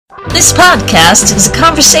This podcast is a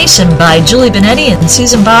conversation by Julie Benetti and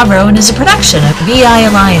Susan Barbaro and is a production of VI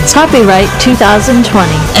Alliance. Copyright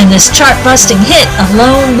 2020. And this chart-busting hit,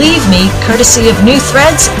 Alone Leave Me, courtesy of New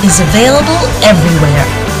Threads, is available everywhere.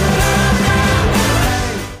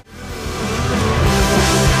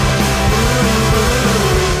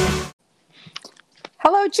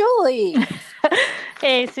 Hello, Julie.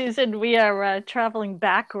 Hey, Susan. We are traveling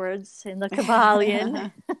backwards in the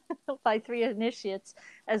Kybalion by 3 initiates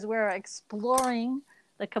as we're exploring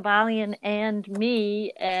the Kybalion and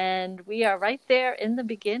me, and we are right there in the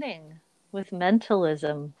beginning with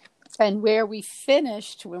mentalism. And where we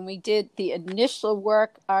finished when we did the initial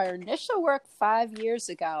work, our initial work 5 years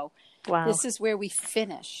ago. Wow. This is where we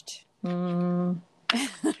finished. Hmm.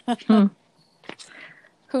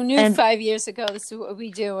 Who knew 5 years ago this is what we're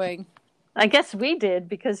doing? I guess we did,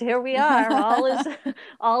 because here we are.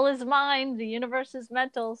 All is mind. The universe is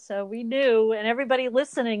mental. So we knew, and everybody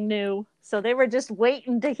listening knew. So they were just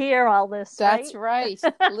waiting to hear all this. That's right.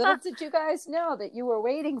 Little did you guys know that you were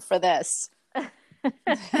waiting for this. All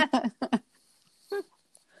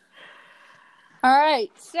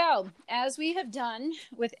right. So as we have done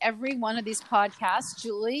with every one of these podcasts,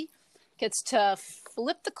 Julie gets to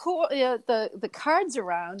flip the cards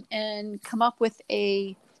around and come up with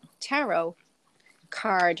a tarot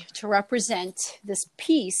card to represent this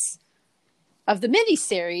piece of the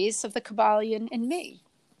mini-series of the Kybalion and me.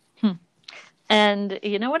 And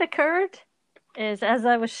you know what occurred? Is as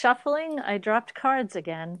I was shuffling, I dropped cards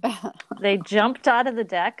again. They jumped out of the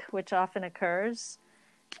deck, which often occurs.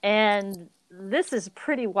 And this is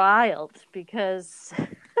pretty wild because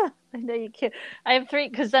I know you can't. I have 3,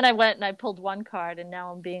 because then I went and I pulled 1 card, and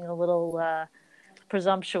now I'm being a little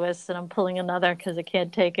presumptuous, and I'm pulling another because I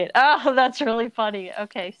can't take it. Oh, that's really funny.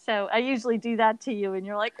 Okay, so I usually do that to you, and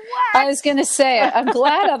you're like, what? I was going to say, I'm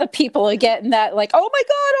glad other people are getting that, like, oh my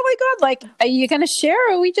God. Like, are you going to share,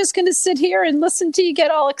 or are we just going to sit here and listen to you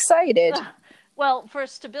get all excited? Well, for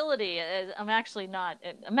stability, I'm actually not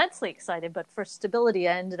immensely excited, but for stability,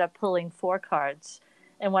 I ended up pulling 4 cards.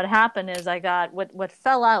 And what happened is I got, what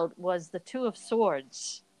fell out was the 2 of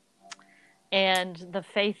Swords and the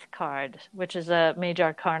Faith card, which is a Major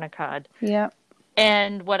Arcana card. Yeah.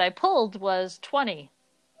 And what I pulled was 20,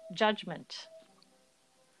 Judgment.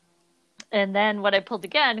 And then what I pulled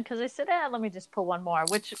again, because I said, let me just pull 1 more,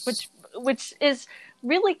 which is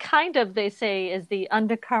really kind of, they say, is the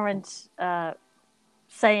undercurrent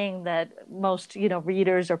saying that most,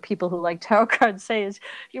 readers or people who like tarot cards say is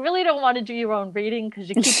you really don't want to do your own reading because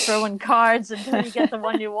you keep throwing cards until you get the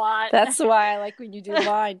one you want. That's why I like when you do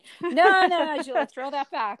mine. No, Julie, throw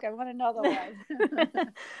that back. I want another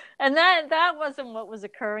one. And that wasn't what was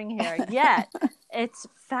occurring here yet. It's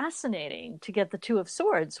fascinating to get the 2 of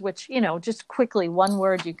Swords, which, just quickly, one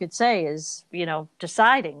word you could say is,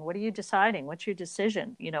 deciding. What are you deciding? What's your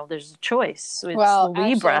decision? There's a choice. It's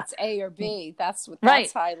Libra. Actually, it's A or B. That's what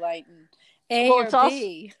that's highlighting. A or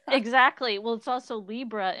B. Exactly. Well, it's also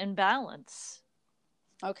Libra in balance.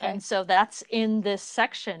 Okay. And so that's in this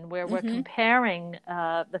section where we're comparing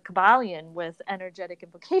the Kybalion with energetic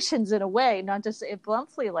implications in a way, not just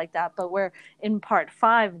bluntly like that, but we're in part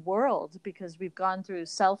 5 world, because we've gone through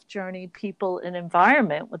self-journey, people, and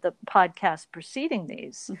environment with the podcast preceding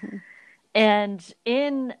these. Mm-hmm.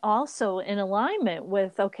 And also in alignment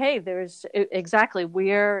with, there's exactly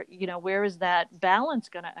where is that balance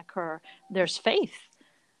going to occur? There's faith.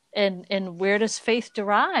 And where does faith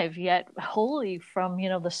derive? Yet wholly from,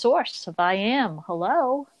 the source of I am.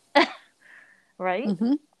 Hello. Right?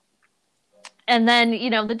 Mm-hmm. And then,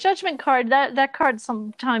 the Judgment card, that card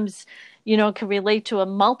sometimes, can relate to a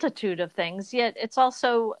multitude of things. Yet it's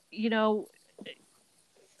also,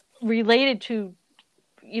 related to,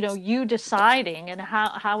 you deciding and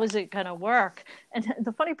how is it going to work. And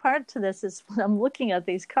the funny part to this is when I'm looking at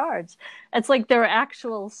these cards, it's like they're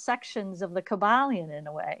actual sections of the Kybalion in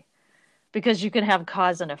a way, because you can have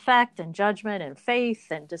cause and effect and judgment and faith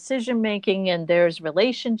and decision making, and there's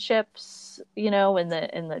relationships, in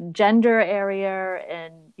the gender area,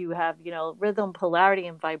 and you have, rhythm, polarity,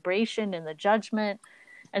 and vibration in the Judgment.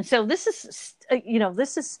 And so this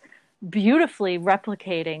is beautifully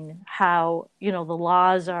replicating how, the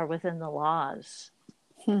laws are within the laws.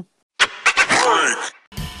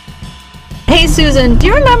 Hey, Susan, do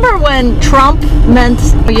you remember when Trump meant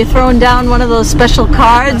you're throwing down one of those special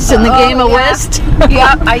cards in the game of whist?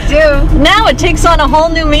 Yeah, I do. Now it takes on a whole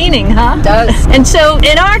new meaning, huh? It does. And so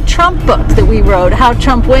in our Trump book that we wrote, How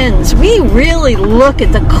Trump Wins, we really look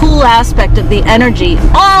at the cool aspect of the energy,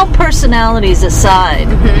 all personalities aside.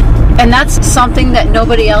 Mm-hmm. And that's something that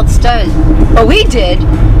nobody else does. But we did.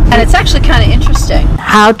 And it's actually kind of interesting.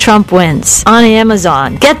 How Trump Wins on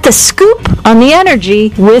Amazon. Get the scoop on the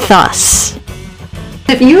energy with us.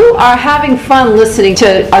 If you are having fun listening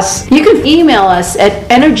to us, you can email us at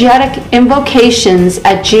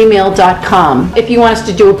energeticinvocations@gmail.com. If you want us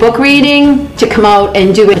to do a book reading, to come out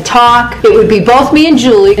and do a talk, it would be both me and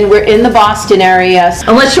Julie, and we're in the Boston area.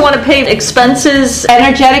 Unless you want to pay expenses,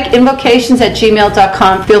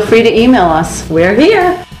 energeticinvocations@gmail.com. Feel free to email us. we're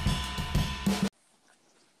here.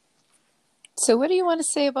 So what do you want to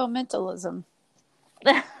say about mentalism?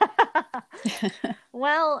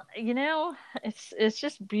 Well, it's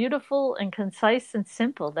just beautiful and concise and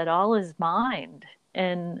simple that all is mind.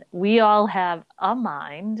 And we all have a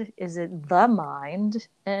mind. Is it the mind?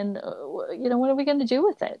 And, what are we going to do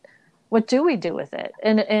with it? What do we do with it?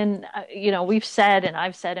 And we've said, and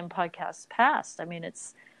I've said in podcasts past,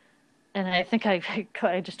 and I think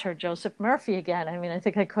I just heard Joseph Murphy again. I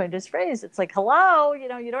think I coined his phrase. It's like, hello, you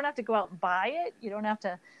don't have to go out and buy it. You don't have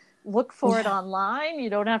to look for it online.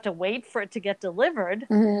 You don't have to wait for it to get delivered.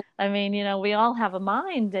 Mm-hmm. We all have a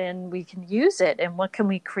mind and we can use it. And what can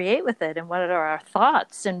we create with it? And what are our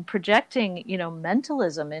thoughts? And projecting,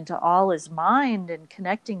 mentalism into all is mind and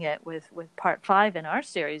connecting it with part 5 in our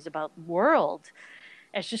series about world.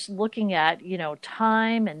 It's just looking at,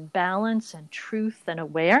 time and balance and truth and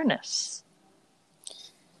awareness.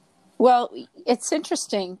 Well, it's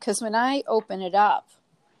interesting because when I open it up,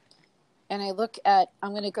 and I look at,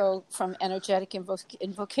 I'm going to go from energetic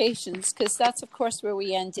invocations, because that's, of course, where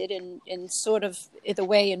we ended in sort of the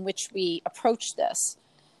way in which we approach this.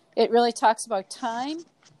 It really talks about time,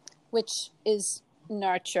 which is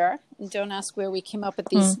nurture. And don't ask where we came up with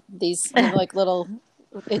these like little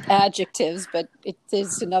adjectives, but it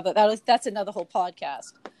is that's another whole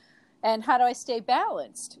podcast. And how do I stay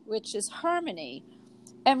balanced, which is harmony.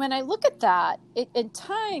 And when I look at that,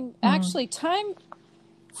 time,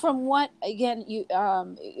 from what, again, you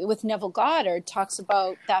with Neville Goddard talks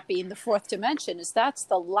about that being the 4th dimension, is that's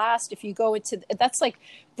the last, if you go into, that's like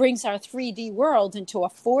brings our 3D world into a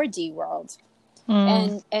 4D world.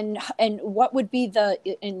 And what would be I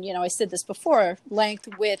said this before, length,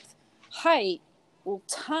 width, height, well,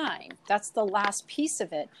 time, that's the last piece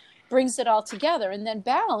of it, brings it all together. And then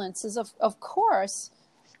balance is, of course,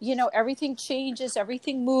 everything changes,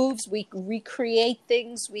 everything moves, we recreate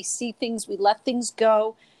things, we see things, we let things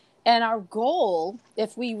go. And our goal,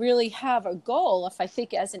 if we really have a goal, if I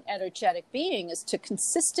think as an energetic being, is to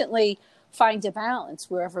consistently find a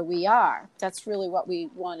balance wherever we are. That's really what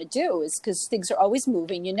we want to do, is because things are always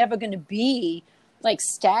moving. You're never going to be like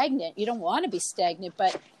stagnant. You don't want to be stagnant,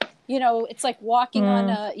 but it's like walking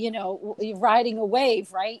on you're riding a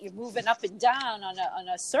wave, right? You're moving up and down on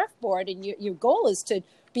a surfboard, and your goal is to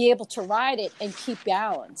be able to ride it and keep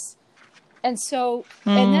balance. And so,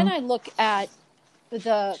 and then I look at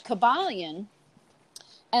the Kybalion,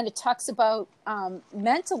 and it talks about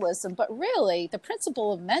mentalism, but really the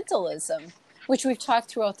principle of mentalism, which we've talked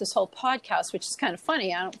throughout this whole podcast, which is kind of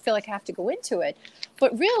funny. I don't feel like I have to go into it,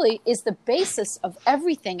 but really is the basis of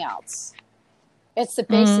everything else. It's the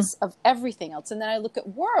basis of everything else. And then I look at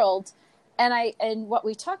world, and what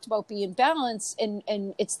we talked about being balanced, and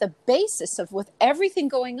it's the basis of, with everything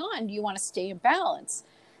going on, you want to stay in balance.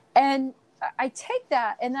 And I take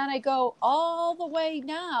that, and then I go all the way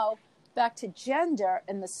now back to gender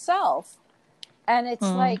and the self. And it's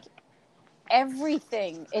like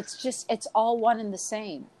everything, it's all one and the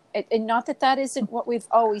same. And not that isn't what we've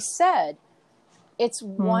always said. It's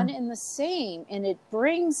one and the same. And it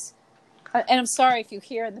brings, and I'm sorry if you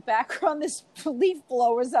hear in the background, this leaf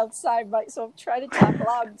blowers outside, so I'm trying to talk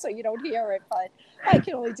loud so you don't hear it, but I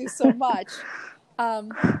can only do so much.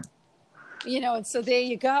 And so there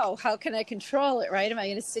you go. How can I control it, right? Am I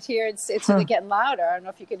going to sit here and so they're getting louder? I don't know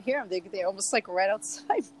if you can hear them. They're almost like right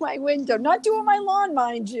outside my window. Not doing my lawn,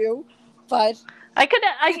 mind you, but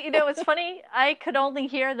it's funny. I could only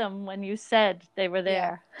hear them when you said they were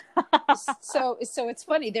there. Yeah. So it's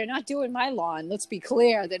funny. They're not doing my lawn. Let's be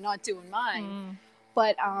clear. They're not doing mine.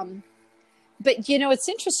 But it's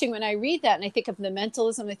interesting when I read that, and I think of the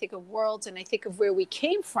mentalism, I think of worlds, and I think of where we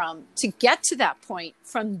came from to get to that point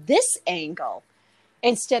from this angle,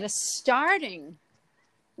 instead of starting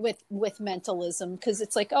with mentalism, because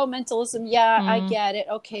it's like, oh, mentalism, I get it.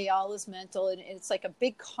 Okay, all is mental, and it's like a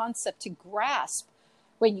big concept to grasp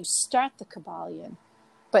when you start the Kybalion.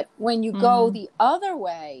 But when you go the other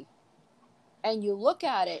way and you look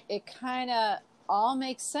at it, it kind of all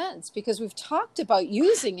makes sense, because we've talked about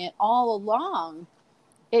using it all along.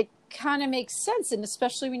 It kind of makes sense, and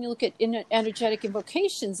especially when you look at energetic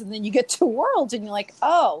invocations, and then you get to world, and you're like,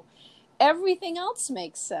 oh, everything else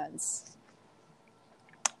makes sense.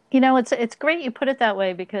 It's great you put it that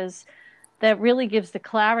way, because that really gives the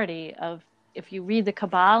clarity of, if you read the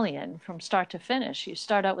Kybalion from start to finish, you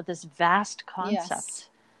start out with this vast concept. Yes.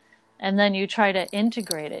 And then you try to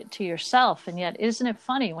integrate it to yourself. And yet, isn't it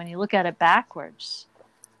funny when you look at it backwards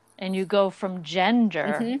and you go from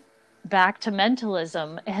gender back to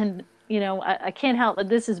mentalism? And, I can't help but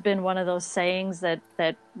this has been one of those sayings that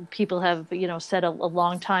people have, said a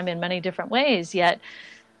long time in many different ways. Yet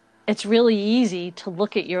it's really easy to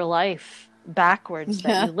look at your life backwards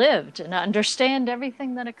that you lived and understand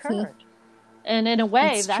everything that occurred. And in a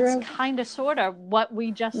way, that's kind of sort of what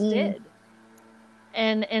we just did.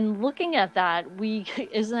 And looking at that,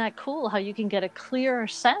 isn't that cool how you can get a clearer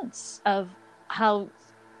sense of how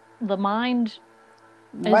the mind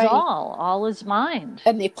is all is mind.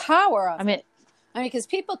 And the power of it. Because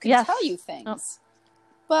people can tell you things,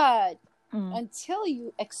 but until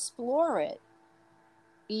you explore it,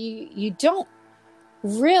 you don't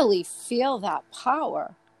really feel that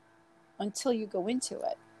power until you go into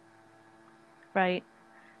it. Right.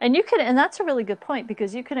 And that's a really good point,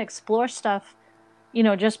 because you can explore stuff,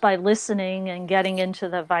 just by listening and getting into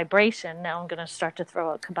the vibration. Now I'm going to start to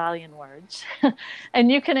throw out Kybalion words. And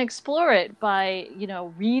you can explore it by,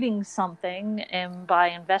 reading something and by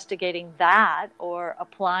investigating that, or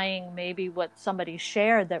applying maybe what somebody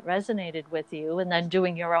shared that resonated with you, and then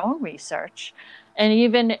doing your own research, and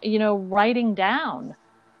even, writing down,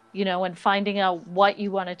 and finding out what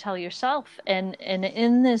you want to tell yourself. And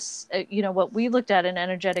in this, what we looked at in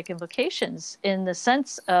energetic invocations, in the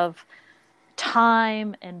sense of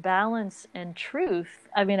time and balance and truth.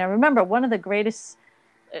 I remember one of the greatest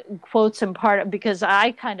quotes, in part because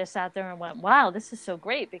I kind of sat there and went, wow, this is so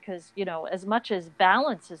great, because, as much as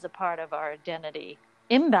balance is a part of our identity,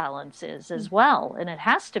 imbalance is as well. And it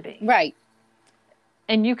has to be. Right.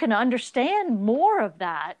 And you can understand more of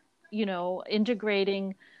that,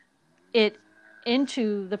 integrating it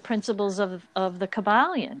into the principles of the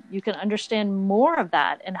Kybalion. You can understand more of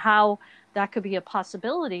that and how that could be a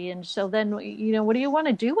possibility. And so then, what do you want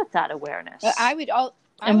to do with that awareness? I would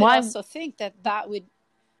also think that would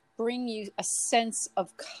bring you a sense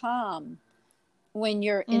of calm when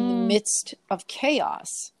you're in the midst of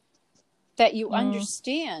chaos, that you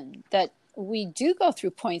understand that we do go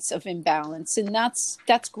through points of imbalance, and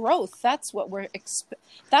that's growth. That's what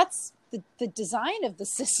that's the design of the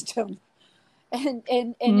system. And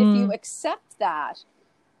if you accept that,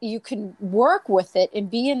 you can work with it and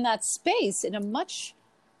be in that space in a much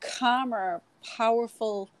calmer,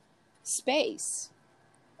 powerful space,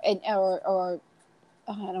 or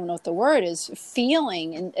I don't know what the word is,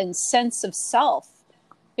 feeling and sense of self,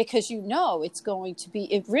 because it's going to be,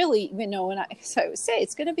 it really, and I would say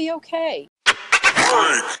it's going to be okay.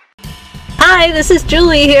 Hi, this is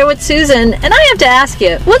Julie here with Susan, and I have to ask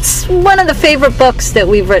you, what's one of the favorite books that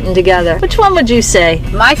we've written together? Which one would you say?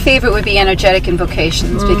 My favorite would be Energetic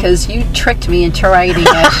Invocations, because you tricked me into writing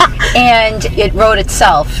it, and it wrote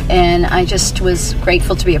itself, and I just was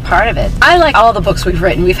grateful to be a part of it. I like all the books we've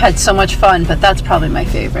written. We've had so much fun, but that's probably my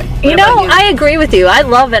favorite. You? I agree with you. I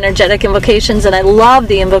love Energetic Invocations, and I love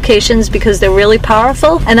the invocations because they're really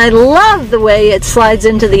powerful, and I love the way it slides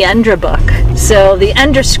into the Endra book. So the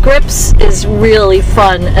Endra scripts is really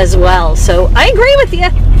fun as well. So I agree with you.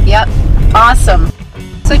 Yep. Awesome.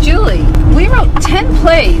 So Julie, we wrote 10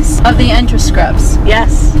 plays of the Endra scripts.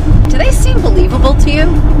 Yes. Do they seem believable to you?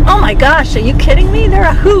 Oh my gosh, are you kidding me? They're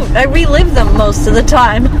a hoot. I relive them most of the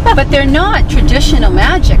time. But they're not traditional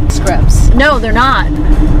magic scripts. No, they're not.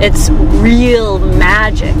 It's real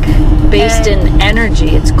magic based in energy.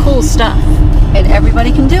 It's cool stuff. And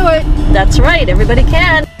everybody can do it. That's right, everybody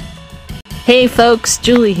can. Hey folks,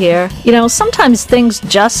 Julie here. Sometimes things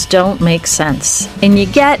just don't make sense, and you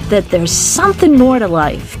get that there's something more to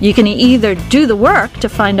life. You can either do the work to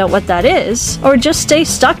find out what that is, or just stay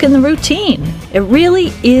stuck in the routine. It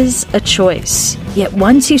really is a choice. Yet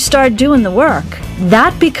once you start doing the work,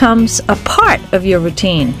 that becomes a part of your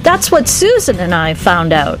routine. That's what Susan and I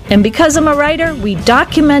found out. And because I'm a writer, we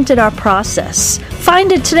documented our process.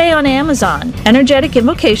 Find it today on Amazon. Energetic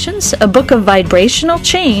Invocations, a book of vibrational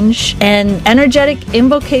change, and Energetic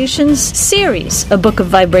Invocations series, a book of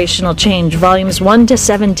vibrational change, volumes 1 to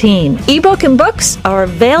 17. Ebook and books are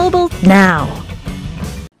available now.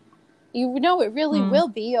 It really will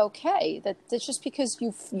be okay. That's just because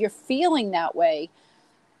you're feeling that way.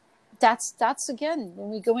 That's again, when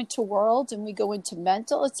we go into world and we go into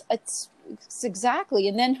mental, it's exactly.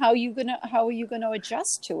 And then how are you gonna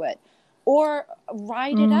adjust to it, or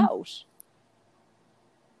ride it out?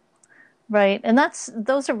 Right. And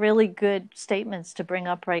those are really good statements to bring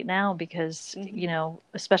up right now, because,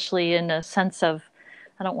 especially in a sense of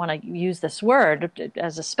I don't want to use this word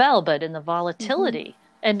as a spell, but in the volatility.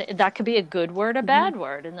 And that could be a good word, a bad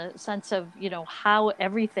word, in the sense of, how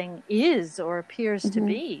everything is or appears to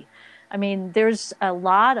be. I mean, there's a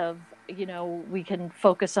lot of, we can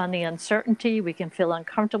focus on the uncertainty. We can feel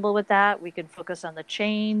uncomfortable with that. We can focus on the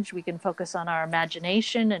change. We can focus on our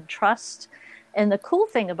imagination and trust. And the cool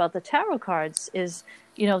thing about the tarot cards is,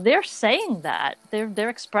 they're saying that they're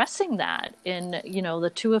expressing that in,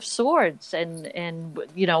 the Two of Swords. And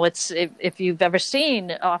it's, if you've ever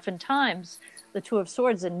seen, oftentimes the Two of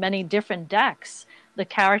Swords in many different decks, the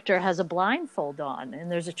character has a blindfold on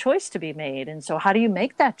and there's a choice to be made. And so how do you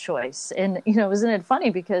make that choice? And, isn't it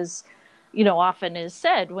funny? Because, often is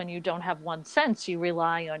said when you don't have one sense, you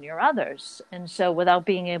rely on your others. And so without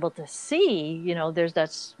being able to see, there's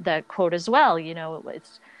that quote as well,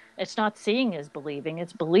 it's not seeing is believing,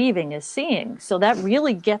 it's believing is seeing. So that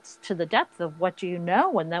really gets to the depth of what you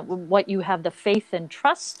know and that what you have the faith and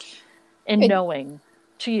trust in knowing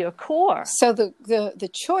to your core. So the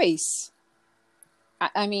choice,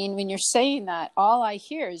 I mean, when you're saying that, all I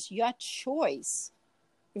hear is your choice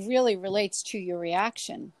really relates to your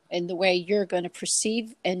reaction and the way you're going to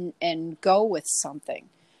perceive and go with something.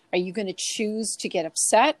 Are you going to choose to get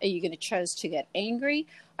upset? Are you going to choose to get angry?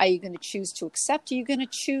 Are you going to choose to accept? Are you going to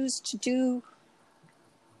choose to do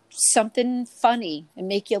something funny and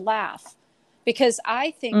make you laugh? Because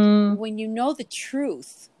I think when you know the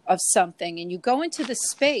truth of something and you go into the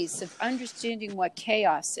space of understanding what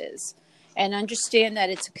chaos is and understand that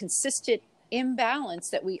it's a consistent imbalance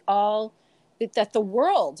that we all, that the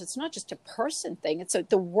world, it's not just a person thing, it's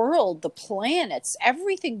the world, the planets,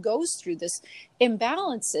 everything goes through this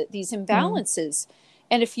imbalance, these imbalances.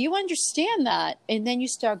 And if you understand that and then you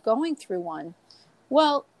start going through one,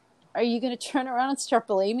 well, are you going to turn around and start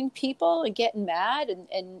blaming people and getting mad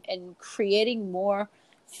and creating more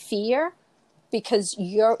fear? Because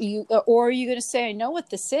or are you going to say, I know what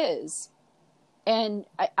this is, and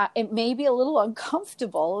it may be a little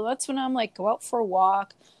uncomfortable. That's when I'm like, go out for a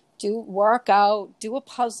walk, work out, do a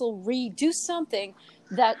puzzle, read, do something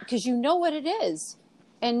that, because you know what it is,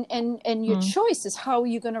 and your choice is how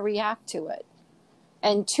you're going to react to it.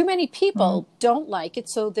 And too many people don't like it,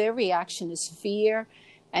 so their reaction is fear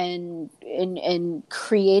and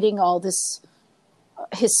creating all this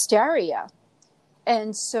hysteria.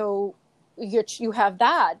 And so you have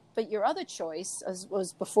that, but your other choice, as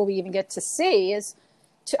was before we even get to see, is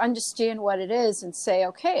to understand what it is and say,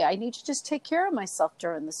 okay, I need to just take care of myself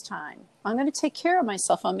during this time. I'm going to take care of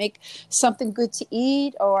myself. I'll make something good to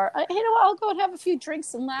eat, or, I'll go and have a few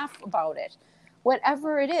drinks and laugh about it.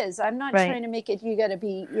 Whatever it is, I'm not trying to make it, you got to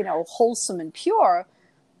be, wholesome and pure,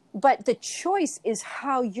 but the choice is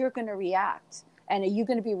how you're going to react. And are you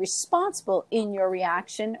going to be responsible in your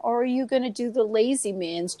reaction, or are you going to do the lazy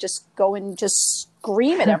man's just go and just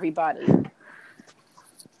scream at everybody?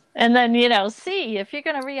 And then, see if you're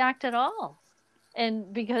going to react at all.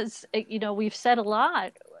 And because, we've said a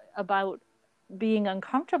lot about being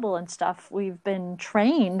uncomfortable and stuff. We've been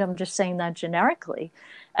trained, I'm just saying that generically,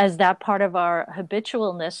 as that part of our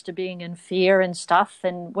habitualness to being in fear and stuff.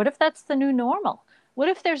 And what if that's the new normal? What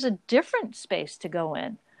if there's a different space to go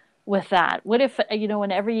in with that? What if,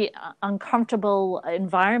 in every uncomfortable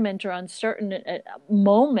environment or uncertain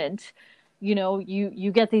moment,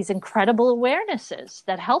 you get these incredible awarenesses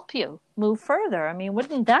that help you move further? I mean,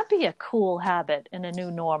 wouldn't that be a cool habit in a new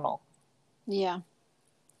normal? Yeah.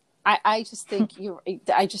 I just think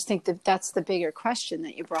that that's the bigger question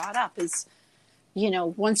that you brought up is,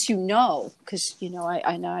 once because,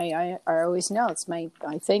 I always know, it's my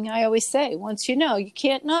thing I always say, once you know, you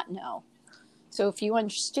can't not know. So if you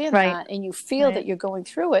understand that and you feel that you're going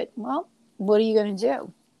through it, well, what are you going to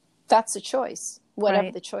do? That's a choice,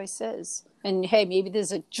 whatever the choice is. And hey, maybe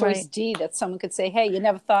there's a choice D that someone could say, hey, you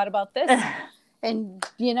never thought about this. And,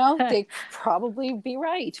 they probably be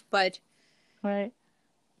right. But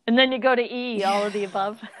and then you go to E, all of the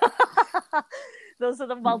above. Those are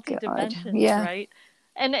the multi-dimensions, right?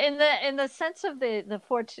 And in the sense of the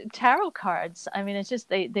four tarot cards, I mean, it's just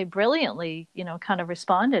they brilliantly, kind of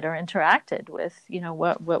responded or interacted with,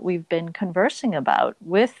 what we've been conversing about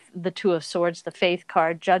with the Two of Swords, the Faith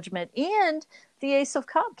card, Judgment, and the Ace of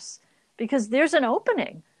Cups, because there's an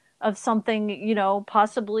opening of something,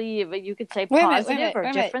 possibly you could say positive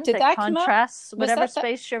or different that contrasts whatever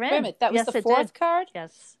space you're in. Wait a minute, that was the fourth card?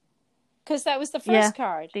 Yes. Because that was the first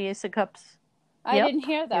card. The Ace of Cups. I didn't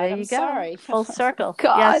hear that. I'm sorry. Full circle.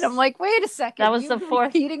 God, yes. I'm like, wait a second. That was the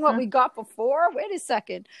fourth. Repeating what we got before? Wait a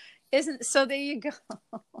second. So there you go.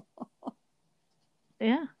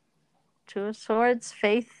 Yeah. Two of Swords,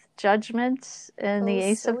 Faith, Judgment, and the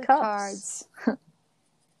Ace of Cups. Cards.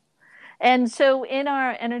 And so in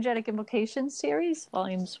our energetic invocation series,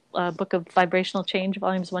 book of vibrational change,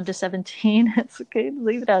 volumes 1 to 17, it's okay,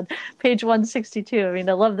 leave it on page 162. I mean,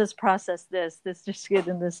 I love this process, this just get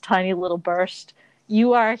in this tiny little burst.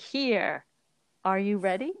 You are here. Are you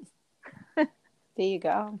ready? There you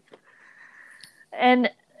go.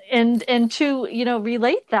 And to,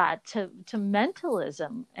 relate that to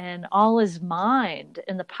mentalism and all is mind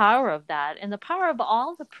and the power of that and the power of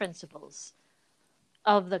all the principles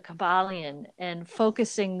of the Kybalion and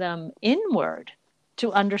focusing them inward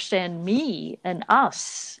to understand me and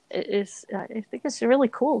us I think it's really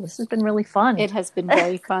cool. This has been really fun. It has been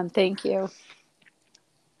very fun. Thank you.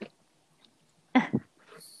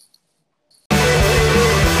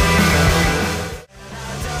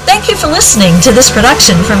 Thank you for listening to this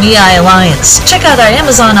production from EI Alliance. Check out our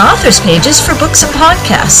Amazon authors pages for books and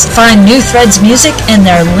podcasts. Find New Threads music and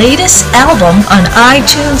their latest album on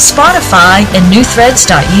iTunes, Spotify, and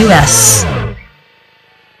newthreads.us.